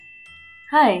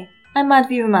Hi, I'm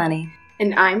Madhvi Ramani.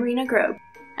 And I'm Rena Grobe.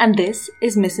 And this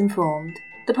is Misinformed,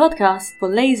 the podcast for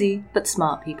lazy but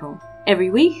smart people. Every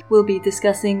week we'll be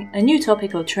discussing a new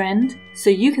topic or trend so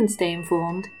you can stay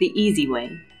informed the easy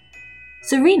way.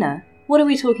 So Rena, what are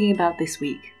we talking about this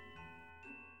week?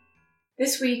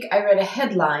 This week I read a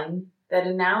headline that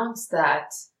announced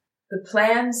that the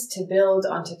plans to build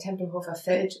onto Tempelhofer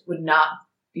Feld would not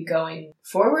be going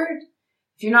forward.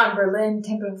 If you're not in Berlin,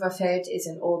 Tempelhofer Feld is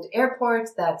an old airport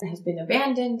that has been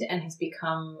abandoned and has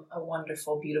become a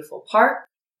wonderful, beautiful park.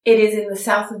 It is in the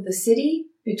south of the city,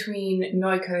 between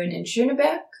Neukölln and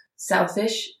Schöneberg,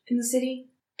 southish in the city.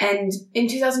 And in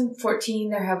 2014,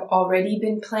 there have already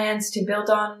been plans to build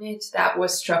on it that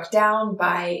was struck down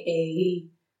by a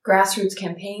grassroots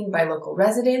campaign by local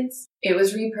residents. It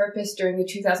was repurposed during the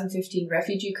 2015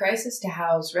 refugee crisis to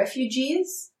house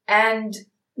refugees. And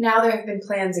now there have been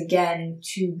plans again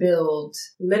to build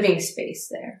living space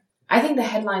there. I think the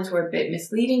headlines were a bit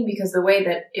misleading because the way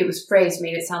that it was phrased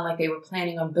made it sound like they were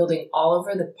planning on building all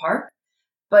over the park.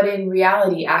 But in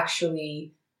reality,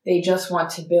 actually, they just want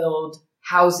to build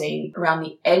housing around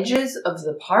the edges of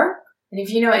the park. And if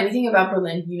you know anything about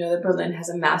Berlin, you know that Berlin has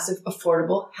a massive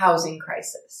affordable housing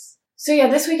crisis. So yeah,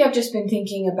 this week I've just been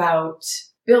thinking about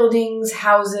buildings,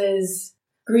 houses,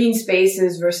 green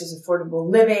spaces versus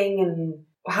affordable living, and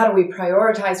how do we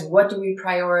prioritize? What do we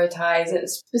prioritize? And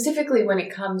specifically when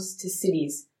it comes to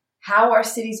cities, how are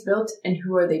cities built and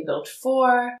who are they built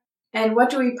for? And what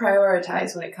do we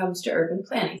prioritize when it comes to urban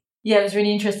planning? Yeah, it was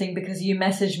really interesting because you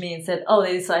messaged me and said,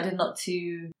 they decided not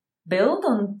to build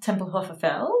on Tempelhofer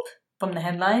Feld from the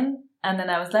headline. And then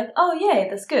I was like, yay,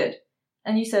 that's good.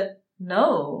 And you said,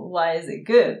 no, why is it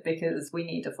good? Because we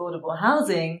need affordable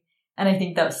housing. And I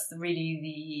think that's really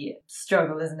the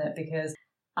struggle, isn't it? Because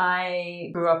I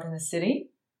grew up in the city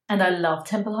and I love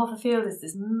Tempelhofer Feld. It's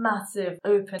this massive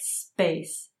open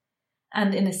space.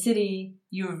 And in a city,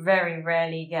 you very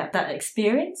rarely get that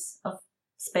experience of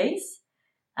space.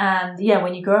 And yeah,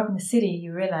 when you grow up in the city,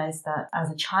 you realize that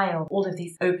as a child, all of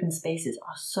these open spaces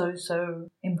are so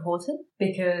important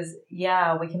because,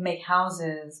 yeah, we can make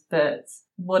houses, but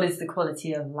what is the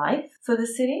quality of life for the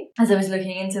city? As I was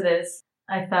looking into this,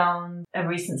 I found a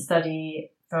recent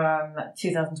study from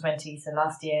 2020, so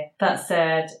last year, that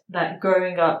said that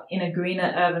growing up in a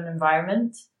greener urban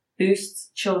environment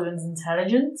boosts children's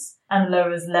intelligence and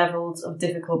lowers levels of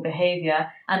difficult behavior.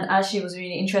 And actually what's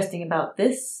really interesting about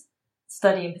this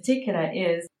study in particular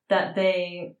is that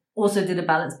they also did a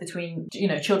balance between,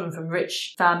 children from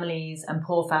rich families and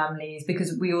poor families,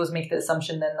 because we always make the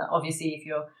assumption then that obviously if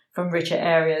you're from richer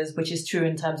areas, which is true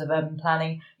in terms of urban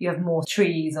planning, you have more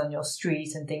trees on your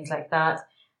street and things like that,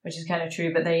 which is kind of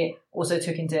true, but they also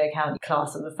took into account the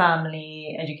class of the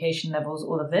family, education levels,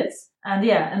 all of this. And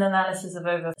yeah, an analysis of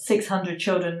over 600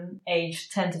 children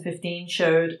aged 10 to 15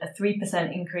 showed a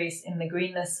 3% increase in the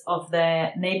greenness of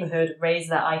their neighborhood raised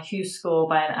their IQ score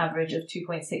by an average of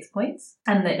 2.6 points.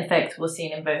 And the effect was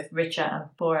seen in both richer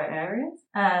and poorer areas.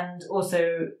 And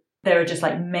also there are just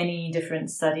many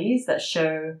different studies that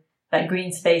show that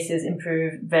green spaces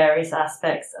improve various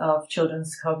aspects of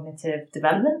children's cognitive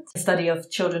development. A study of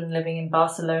children living in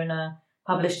Barcelona,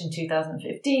 published in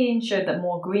 2015, showed that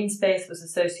more green space was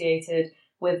associated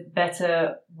with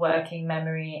better working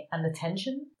memory and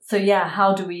attention. So yeah,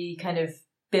 how do we kind of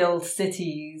build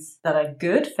cities that are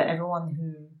good for everyone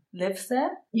who lives there?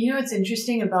 You know what's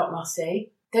interesting about Marseille?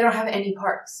 They don't have any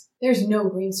parks. There's no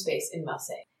green space in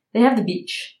Marseille. They have the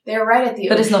beach. They're right at the ocean.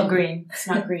 But it's not green. It's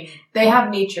not green. They have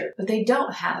nature, but they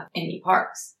don't have any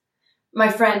parks. My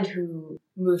friend who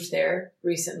moved there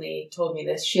recently told me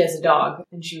this. She has a dog,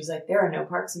 and she was like, there are no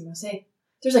parks in Marseille.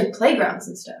 There's playgrounds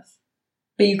and stuff.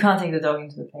 But you can't take the dog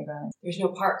into the playground. There's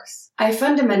no parks. I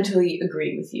fundamentally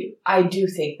agree with you. I do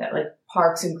think that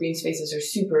parks and green spaces are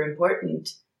super important.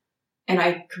 And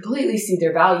I completely see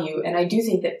their value, and I do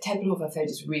think that Tempelhofer Feld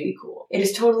is really cool. It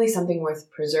is totally something worth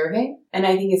preserving, and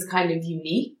I think it's kind of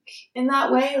unique in that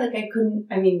way.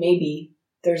 Maybe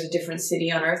there's a different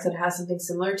city on Earth that has something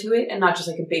similar to it, and not just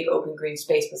a big open green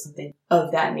space, but something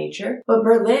of that nature. But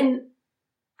Berlin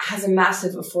has a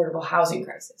massive affordable housing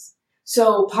crisis.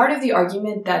 So part of the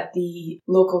argument that the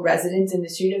local residents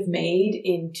initiative made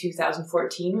in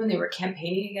 2014 when they were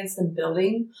campaigning against them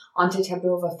building onto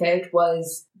Tempelhofer Feld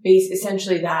was based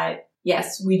essentially that,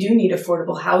 yes, we do need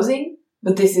affordable housing,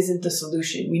 but this isn't the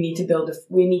solution. We need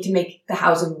to make the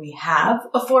housing we have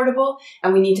affordable,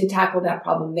 and we need to tackle that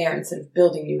problem there instead of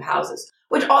building new houses.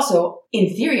 Which also,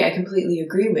 in theory, I completely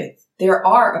agree with. There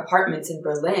are apartments in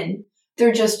Berlin.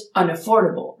 They're just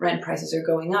unaffordable. Rent prices are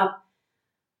going up.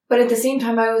 But at the same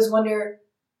time, I always wonder,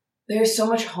 there's so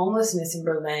much homelessness in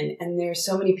Berlin, and there's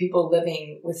so many people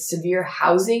living with severe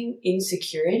housing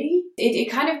insecurity.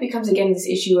 It kind of becomes, again, this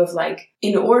issue of like,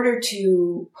 in order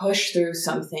to push through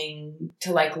something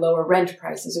to like lower rent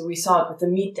prices, or we saw it with the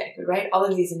Mietdeckel, right? All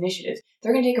of these initiatives,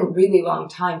 they're going to take a really long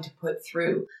time to put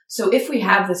through. So if we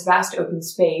have this vast open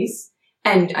space,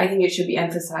 and I think it should be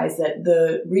emphasized that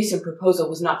the recent proposal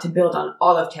was not to build on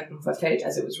all of Tempelhofer Feld,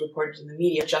 as it was reported in the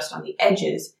media, just on the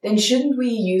edges, then shouldn't we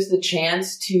use the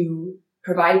chance to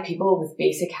provide people with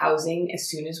basic housing as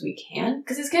soon as we can?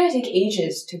 Because it's going to take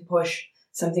ages to push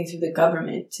something through the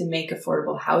government to make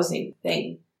affordable housing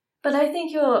thing. But I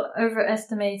think you're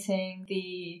overestimating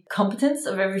the competence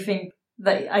of everything.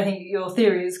 That I think your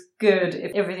theory is good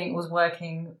if everything was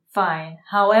working fine.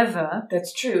 However...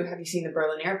 That's true. Have you seen the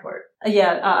Berlin airport?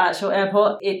 Yeah, our actual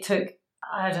airport. It took,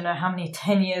 I don't know how many,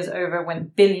 10 years over,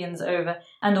 went billions over.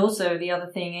 And also the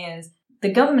other thing is,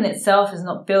 the government itself is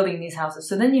not building these houses.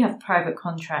 So then you have private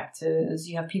contractors,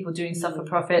 you have people doing stuff for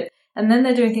profit, and then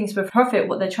they're doing things for profit.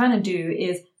 What they're trying to do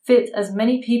is fit as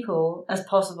many people as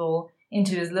possible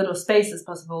into as little space as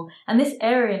possible. And this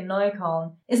area in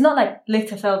Neukölln is not like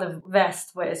Lichterfelde West,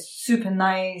 where it's super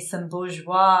nice and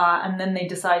bourgeois, and then they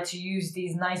decide to use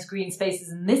these nice green spaces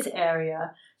in this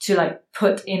area to like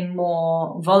put in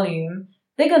more volume.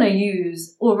 They're going to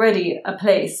use already a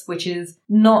place which is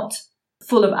not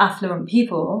full of affluent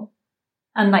people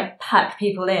and like pack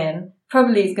people in.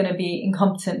 Probably is going to be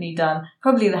incompetently done.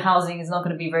 Probably the housing is not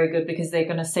going to be very good because they're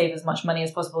going to save as much money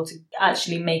as possible to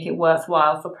actually make it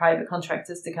worthwhile for private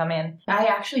contractors to come in. I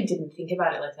actually didn't think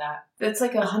about it like that. That's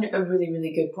like a really,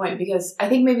 really good point, because I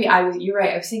think maybe you're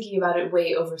right, I was thinking about it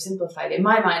way oversimplified. In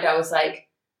my mind, I was like,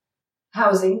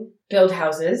 housing, build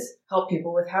houses, help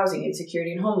people with housing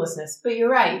insecurity and homelessness. But you're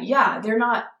right, yeah, they're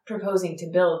not proposing to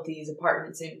build these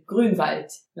apartments in Grünwald.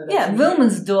 No, yeah,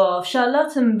 Wilmersdorf,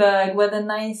 Charlottenburg, where the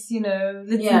nice,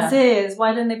 Litzensee is.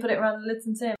 Why don't they put it around the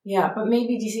Litzensee? Yeah, but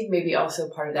maybe, do you think maybe also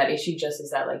part of that issue just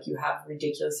is that like you have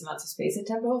ridiculous amounts of space at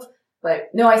Tempelhof?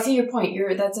 But no, I see your point.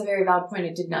 That's a very valid point.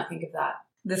 I did not think of that.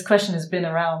 This question has been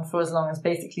around for as long as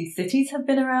basically cities have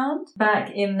been around.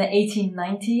 Back in the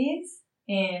 1890s,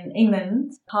 in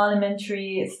England,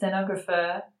 parliamentary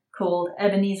stenographer called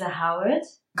Ebenezer Howard.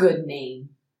 Good name.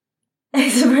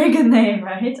 It's a very good name,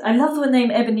 right? I love the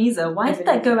name Ebenezer. Why did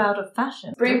that go out of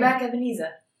fashion? Bring back Ebenezer.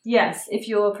 Yes, if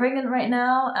you're pregnant right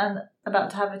now and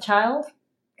about to have a child,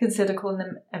 consider calling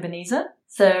them Ebenezer.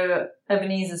 So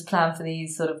Ebenezer's plan for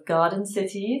these sort of garden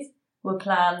cities were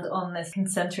planned on this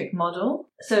concentric model.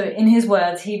 So in his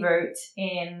words, he wrote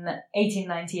in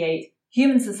 1898,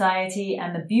 "Human society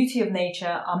and the beauty of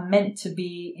nature are meant to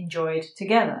be enjoyed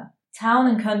together. Town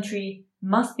and country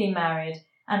must be married,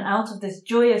 and out of this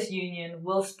joyous union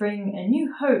will spring a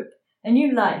new hope, a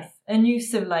new life, a new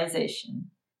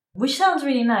civilization." Which sounds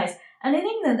really nice. And in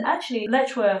England, actually,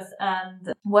 Letchworth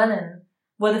and Welwyn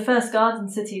were the first garden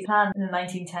cities planned in the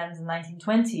 1910s and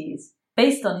 1920s,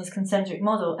 based on his concentric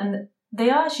model. And they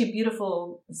are actually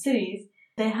beautiful cities.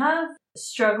 They have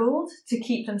struggled to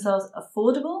keep themselves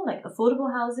affordable, like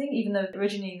affordable housing, even though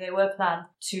originally they were planned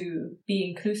to be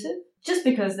inclusive. Just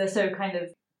because they're so kind of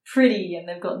pretty and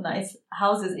they've got nice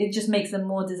houses, it just makes them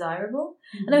more desirable.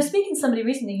 Mm-hmm. And I was speaking to somebody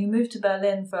recently who moved to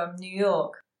Berlin from New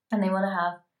York, and they want to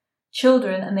have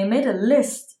children, and they made a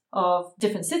list of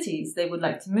different cities they would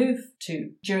like to move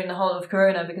to during the whole of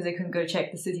Corona because they couldn't go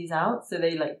check the cities out. So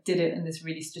they like did it in this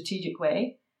really strategic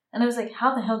way. And I was like,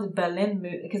 how the hell did Berlin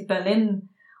move? Because Berlin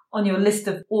on your list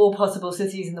of all possible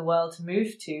cities in the world to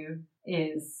move to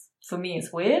is, for me,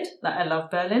 it's weird. Like, I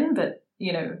love Berlin, but,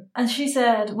 you know. And she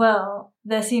said, well,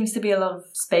 there seems to be a lot of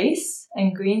space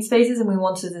and green spaces, and we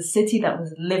wanted a city that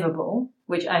was livable,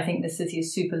 which I think the city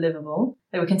is super livable.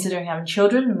 They were considering having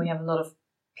children, and we have a lot of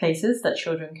places that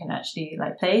children can actually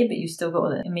like play, but you still got all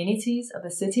the amenities of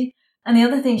the city. And the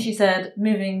other thing she said,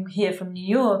 moving here from New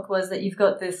York, was that you've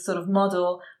got this sort of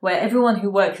model where everyone who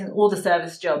works in all the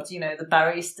service jobs, you know, the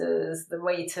baristas, the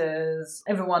waiters,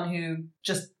 everyone who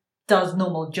just does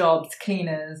normal jobs,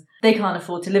 cleaners, they can't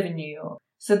afford to live in New York.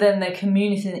 So then they're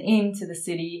commuting into the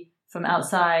city from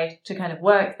outside to kind of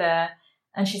work there.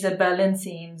 And she said Berlin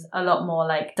seems a lot more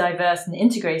like diverse and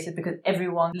integrated because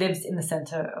everyone lives in the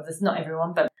center of this. Not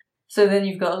everyone, but so then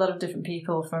you've got a lot of different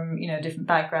people from, you know, different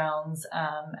backgrounds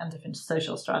and different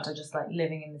social strata just like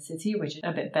living in the city, which is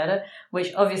a bit better.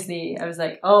 Which obviously I was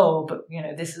like, oh, but, you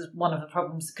know, this is one of the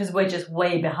problems because we're just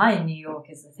way behind New York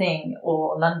is the thing,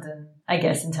 or London, I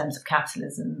guess, in terms of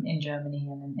capitalism in Germany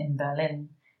and in Berlin,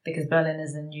 because Berlin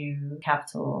is a new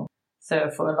capital. So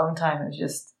for a long time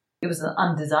it was an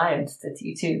undesired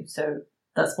city too. So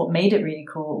that's what made it really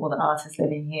cool. All the artists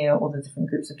living here, all the different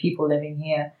groups of people living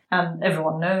here. And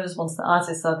everyone knows once the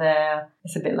artists are there,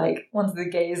 it's a bit like once the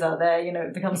gays are there,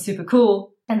 it becomes super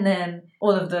cool. And then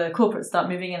all of the corporates start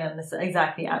moving in, and this is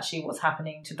exactly actually what's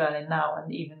happening to Berlin now.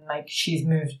 And even like she's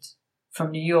moved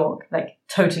from New York, like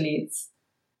totally it's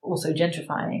also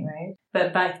gentrifying, right?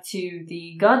 But back to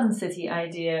the Garden City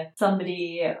idea,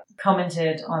 somebody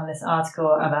commented on this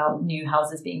article about new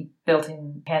houses being built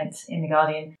in Kent in The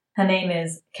Guardian. Her name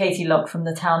is Katie Locke from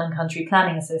the Town and Country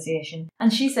Planning Association.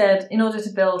 And she said, in order to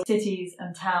build cities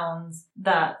and towns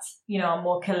that, are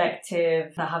more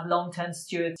collective, that have long-term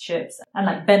stewardships and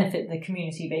like benefit the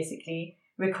community basically,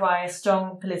 require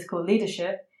strong political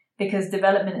leadership, because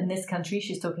development in this country,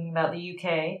 she's talking about the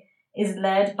UK, is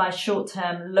led by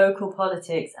short-term local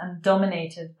politics and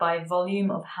dominated by volume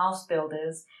of house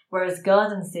builders, whereas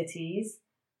garden cities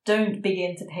don't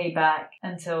begin to pay back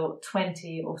until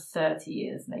 20 or 30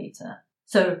 years later.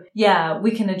 So yeah,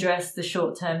 we can address the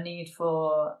short-term need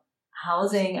for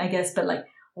housing, I guess, but like,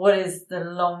 what is the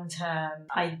long-term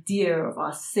idea of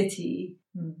our city?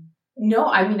 No,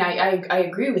 I mean, I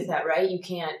agree with that, right? You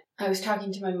can't. I was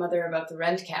talking to my mother about the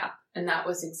rent cap, and that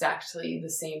was exactly the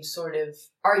same sort of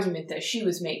argument that she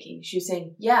was making. She was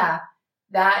saying, yeah,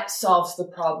 that solves the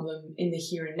problem in the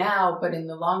here and now, but in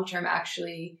the long term,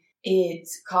 actually, it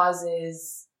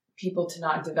causes people to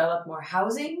not develop more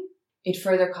housing. It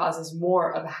further causes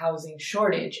more of a housing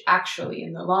shortage, actually,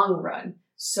 in the long run.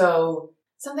 So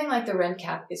something like the rent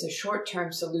cap is a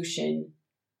short-term solution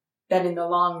that in the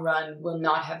long run will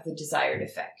not have the desired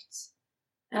effects.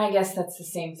 And I guess that's the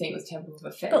same thing with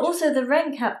Tempelhofer Feld. But also the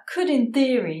rent cap could, in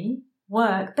theory,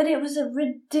 work, but it was a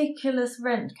ridiculous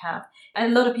rent cap.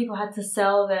 And a lot of people had to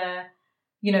sell their,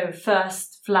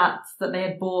 first flats that they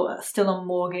had bought still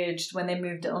unmortgaged when they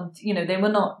moved on.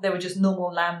 They were just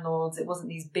normal landlords. It wasn't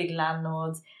these big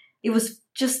landlords. It was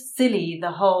just silly,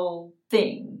 the whole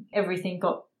thing. Everything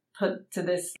got put to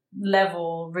this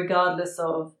level regardless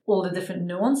of all the different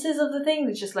nuances of the thing.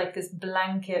 It's just like this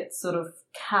blanket sort of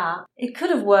cap. It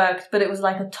could have worked, but it was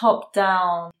like a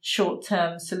top-down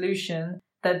short-term solution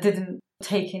that didn't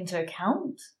take into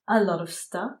account a lot of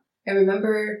stuff. I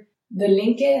remember the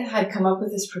Linke had come up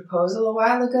with this proposal a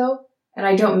while ago, and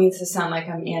I don't mean to sound like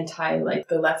I'm anti like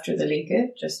the left or the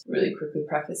Linke, just really quickly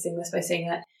prefacing this by saying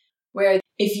that, where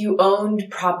if you owned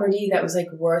property that was like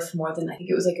worth more than, I think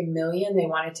it was like $1 million, they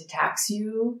wanted to tax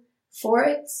you for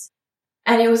it.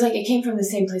 And it was like, it came from the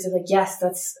same place of like, yes,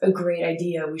 that's a great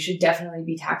idea. We should definitely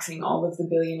be taxing all of the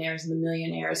billionaires and the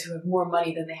millionaires who have more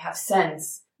money than they have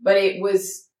sense. But it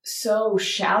was so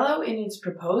shallow in its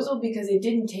proposal because it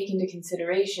didn't take into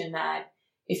consideration that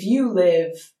if you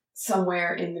live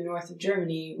somewhere in the north of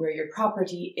Germany where your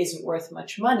property isn't worth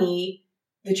much money,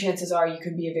 the chances are you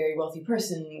could be a very wealthy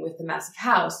person with a massive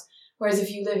house. Whereas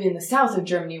if you live in the south of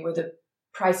Germany where the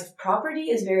price of property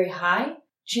is very high,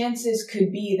 chances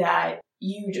could be that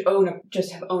you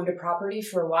just have owned a property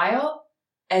for a while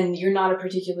and you're not a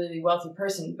particularly wealthy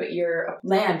person, but your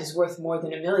land is worth more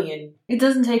than $1 million. It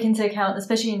doesn't take into account,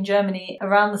 especially in Germany,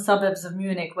 around the suburbs of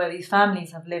Munich, where these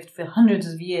families have lived for hundreds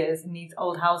of years in these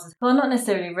old houses. Well, not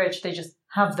necessarily rich, they just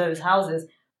have those houses.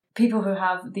 People who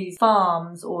have these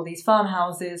farms or these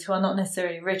farmhouses who are not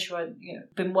necessarily rich, who have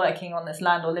been working on this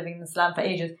land or living in this land for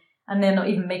ages, and they're not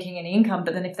even making any income.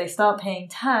 But then if they start paying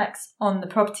tax on the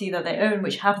property that they own,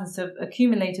 which happens to have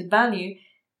accumulated value,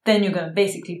 then you're going to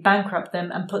basically bankrupt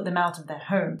them and put them out of their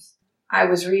homes. I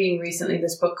was reading recently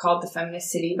this book called The Feminist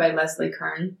City by Leslie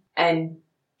Kern, and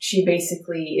she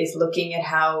basically is looking at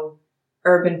how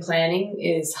urban planning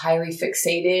is highly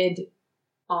fixated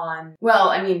on,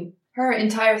 her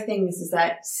entire thing is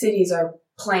that cities are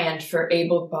planned for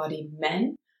able-bodied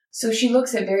men. So she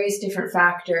looks at various different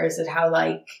factors at how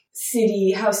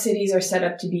cities are set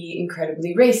up to be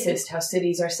incredibly racist, how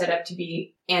cities are set up to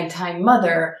be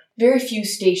anti-mother. Very few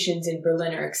stations in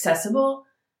Berlin are accessible.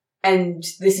 And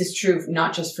this is true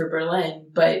not just for Berlin,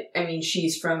 but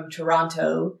she's from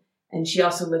Toronto and she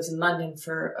also lives in London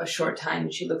for a short time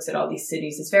and she looks at all these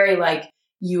cities. It's very like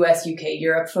US, UK,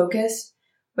 Europe focused.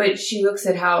 But she looks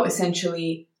at how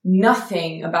essentially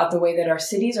nothing about the way that our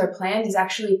cities are planned is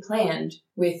actually planned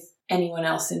with anyone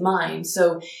else in mind.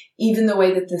 So even the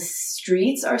way that the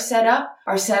streets are set up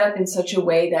in such a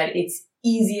way that it's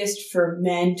easiest for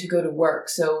men to go to work.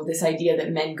 So this idea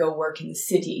that men go work in the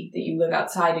city, that you live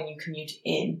outside and you commute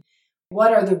in.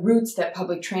 What are the routes that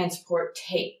public transport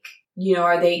take?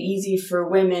 Are they easy for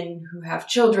women who have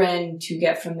children to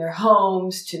get from their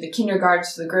homes to the kindergarten,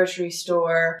 to the grocery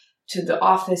store, to the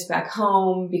office back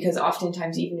home? Because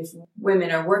oftentimes, even if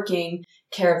women are working,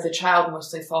 care of the child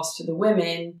mostly falls to the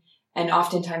women. And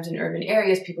oftentimes in urban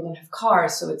areas, people don't have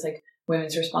cars. So it's like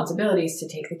women's responsibilities to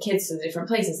take the kids to the different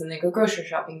places and then go grocery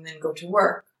shopping and then go to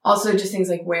work. Also just things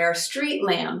like where are street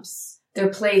lamps? They're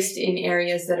placed in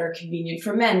areas that are convenient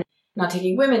for men, not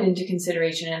taking women into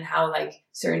consideration and how like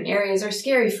certain areas are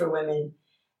scary for women.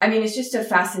 I mean, it's just a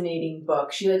fascinating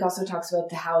book. She like also talks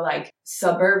about how like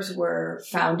suburbs were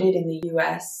founded in the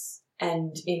US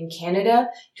and in Canada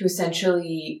to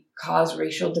essentially cause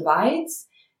racial divides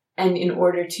and in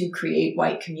order to create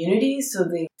white communities. So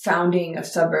the founding of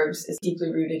suburbs is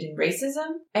deeply rooted in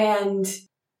racism. And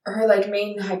her like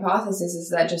main hypothesis is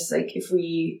that just like if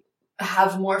we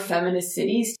have more feminist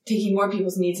cities, taking more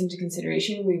people's needs into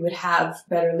consideration, we would have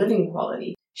better living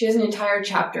quality. She has an entire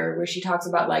chapter where she talks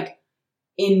about like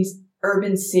in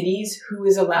urban cities, who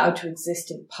is allowed to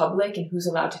exist in public and who's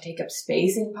allowed to take up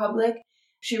space in public.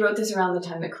 She wrote this around the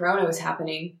time that Corona was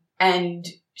happening. And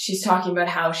she's talking about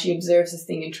how she observes this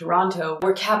thing in Toronto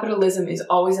where capitalism is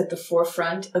always at the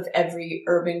forefront of every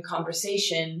urban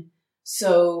conversation.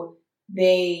 So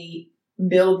they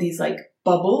build these like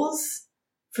bubbles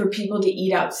for people to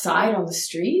eat outside on the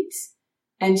streets.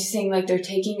 And she's saying like they're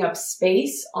taking up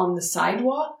space on the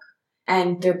sidewalk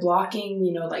and they're blocking,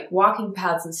 you know, like walking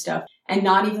paths and stuff. And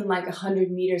not even like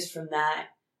 100 meters from that,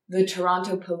 the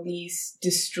Toronto police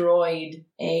destroyed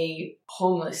a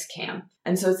homeless camp.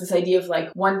 And so it's this idea of like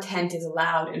one tent is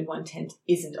allowed and one tent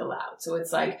isn't allowed. So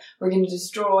it's like, we're going to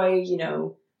destroy, you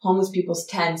know, homeless people's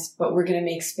tents, but we're going to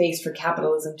make space for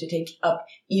capitalism to take up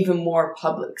even more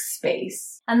public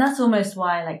space. And that's almost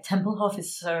why like Tempelhof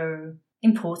is so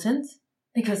important,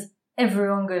 because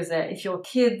everyone goes there. If you're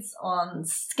kids on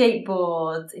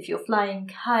skateboards, if you're flying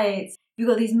kites, you've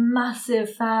got these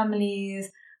massive families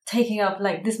taking up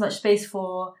like this much space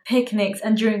for picnics.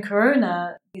 And during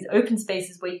Corona, these open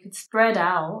spaces where you could spread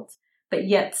out, but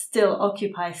yet still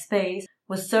occupy space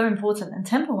was so important. And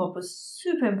Tempelhof was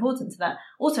super important to that.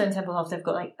 Also in Tempelhof, they've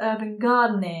got like urban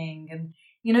gardening and,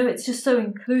 you know, it's just so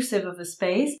inclusive of a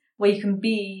space where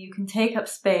you can take up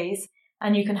space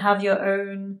and you can have your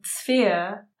own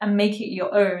sphere and make it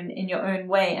your own in your own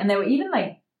way. And there were even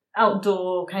like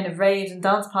outdoor kind of raves and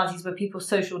dance parties where people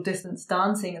social distance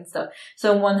dancing and stuff.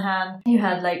 So on one hand, you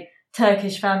had like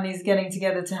Turkish families getting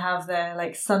together to have their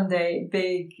like Sunday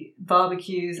big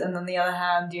barbecues. And on the other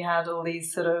hand, you had all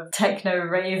these sort of techno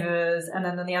ravers. And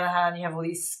then on the other hand, you have all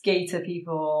these skater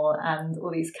people and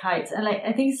all these kites. And like,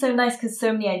 I think it's so nice because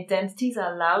so many identities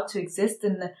are allowed to exist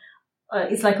in the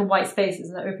it's like a white space, it's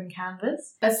an open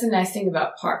canvas. That's the nice thing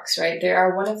about parks, right? They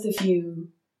are one of the few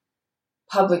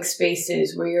public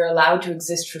spaces where you're allowed to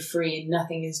exist for free and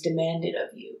nothing is demanded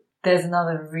of you. There's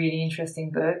another really interesting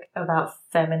book about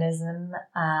feminism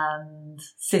and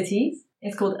cities.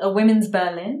 It's called A Women's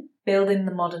Berlin, Building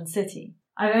the Modern City.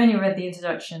 I've only read the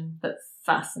introduction, but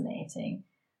fascinating.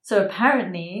 So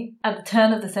apparently, at the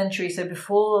turn of the century, so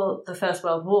before the First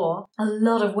World War, a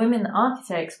lot of women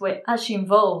architects were actually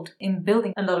involved in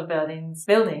building a lot of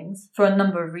buildings for a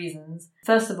number of reasons.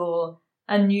 First of all,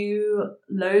 a new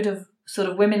load of sort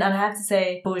of women, and I have to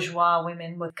say bourgeois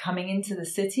women, were coming into the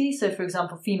city. So for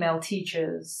example, female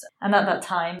teachers. And at that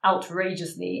time,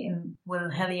 outrageously, in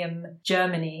Wilhelm,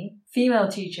 Germany, female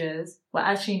teachers were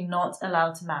actually not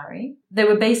allowed to marry. They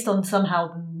were based on somehow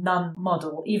the nun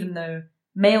model, even though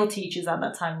male teachers at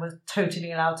that time were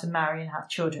totally allowed to marry and have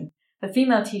children. But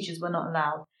female teachers were not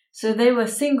allowed. So they were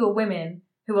single women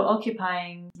who were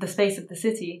occupying the space of the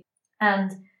city,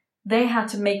 and they had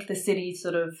to make the city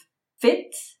sort of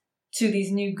fit to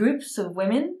these new groups of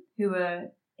women who were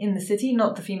in the city,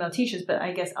 not the female teachers, but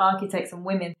I guess architects and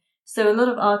women. So a lot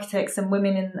of architects and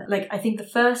women in, like, I think the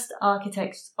first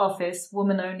architect's office,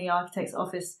 woman-only architect's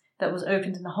office that was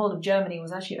opened in the whole of Germany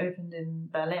was actually opened in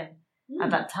Berlin.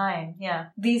 At that time, yeah.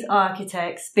 These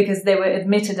architects, because they were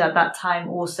admitted at that time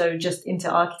also just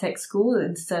into architect school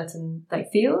in certain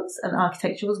like fields, and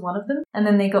architecture was one of them. And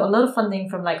then they got a lot of funding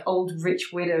from like old rich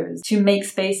widows to make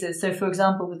spaces. So for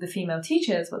example, with the female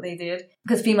teachers, what they did,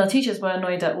 because female teachers were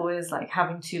annoyed at always like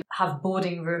having to have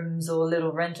boarding rooms or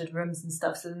little rented rooms and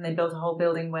stuff. So then they built a whole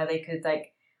building where they could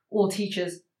like all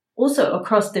teachers also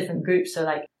across different groups. So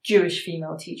like Jewish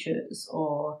female teachers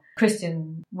or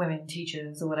Christian women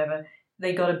teachers or whatever.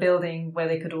 They got a building where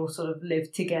they could all sort of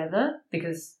live together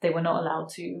because they were not allowed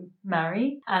to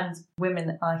marry. And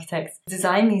women architects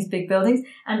design these big buildings.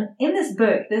 And in this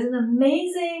book, there's an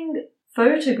amazing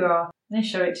photograph. Let me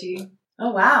show it to you.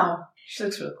 Oh, wow. She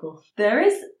looks really cool. There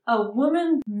is a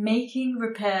woman making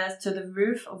repairs to the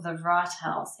roof of the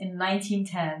Rathaus in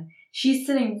 1910. She's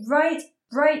sitting right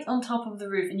on top of the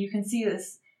roof. And you can see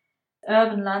this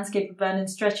urban landscape of Berlin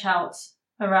stretch out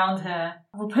around her.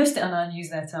 We'll post it on our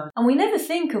newsletter. And we never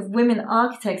think of women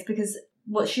architects because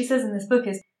what she says in this book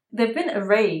is they've been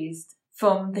erased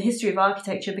from the history of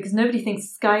architecture because nobody thinks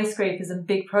skyscrapers and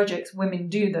big projects, women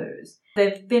do those.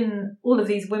 There've been all of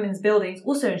these women's buildings,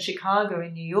 also in Chicago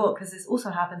and New York, because this also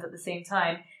happened at the same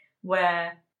time,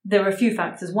 where there were a few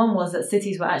factors. One was that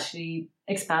cities were actually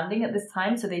expanding at this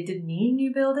time, so they did need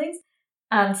new buildings.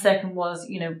 And second was,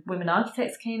 women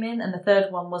architects came in. And the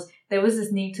third one was there was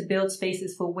this need to build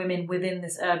spaces for women within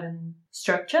this urban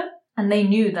structure. And they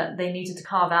knew that they needed to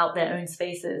carve out their own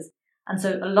spaces. And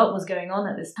so a lot was going on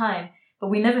at this time. But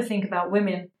we never think about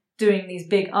women doing these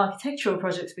big architectural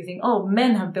projects. We think, oh,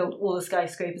 men have built all the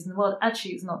skyscrapers in the world.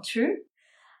 Actually, it's not true.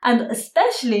 And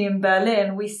especially in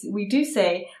Berlin, we do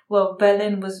say, well,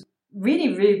 Berlin was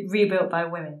really rebuilt by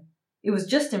women. It was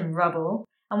just in rubble.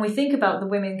 And we think about the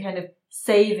women kind of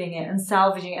saving it and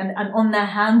salvaging it and on their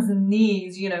hands and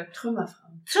knees,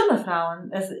 Trümmerfrauen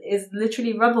is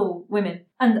literally rubble women.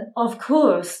 And of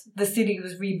course, the city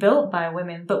was rebuilt by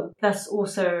women, but that's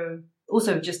also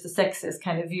just a sexist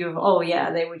kind of view of, oh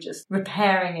yeah, they were just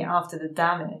repairing it after the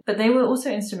damage. But they were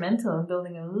also instrumental in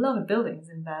building a lot of buildings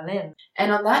in Berlin.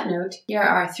 And on that note, here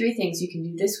are 3 things you can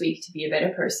do this week to be a better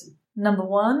person. Number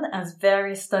 1, as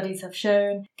various studies have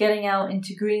shown, getting out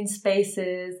into green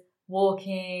spaces,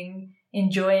 walking,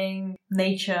 enjoying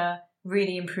nature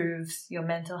really improves your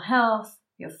mental health,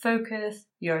 your focus,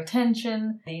 your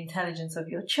attention, the intelligence of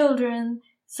your children.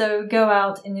 So go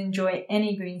out and enjoy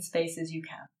any green spaces you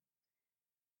can.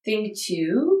 Thing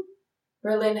 2,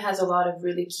 Berlin has a lot of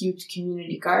really cute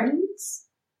community gardens.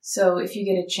 So if you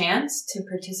get a chance to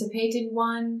participate in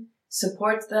one,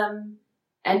 support them,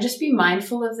 and just be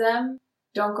mindful of them.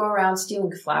 Don't go around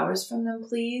stealing flowers from them,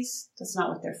 please. That's not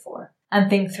what they're for. And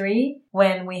thing 3,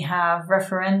 when we have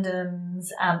referendums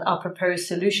and are proposed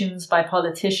solutions by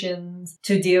politicians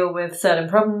to deal with certain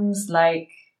problems like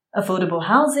affordable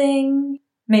housing,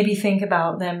 maybe think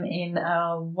about them in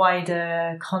a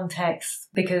wider context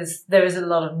because there is a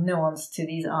lot of nuance to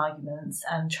these arguments,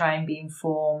 and try and be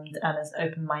informed and as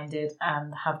open-minded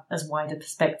and have as wide a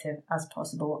perspective as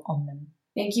possible on them.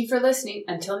 Thank you for listening.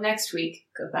 Until next week,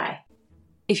 goodbye.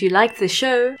 If you like this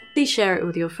show, please share it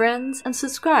with your friends and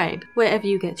subscribe wherever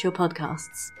you get your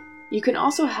podcasts. You can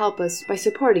also help us by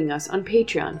supporting us on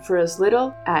Patreon for as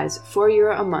little as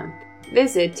 €4 a month.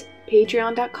 Visit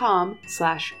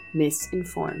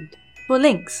patreon.com/misinformed. For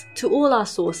links to all our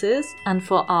sources and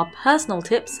for our personal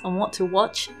tips on what to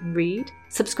watch and read,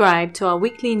 subscribe to our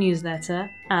weekly newsletter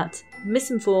at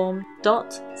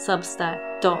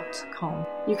misinformed.substack.com.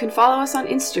 You can follow us on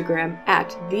Instagram at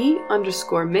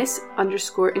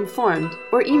 @the_miss_informed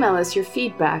or email us your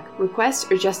feedback, requests,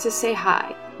 or just to say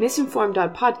hi.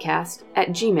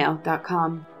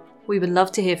 misinformed.podcast@gmail.com. We would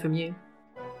love to hear from you.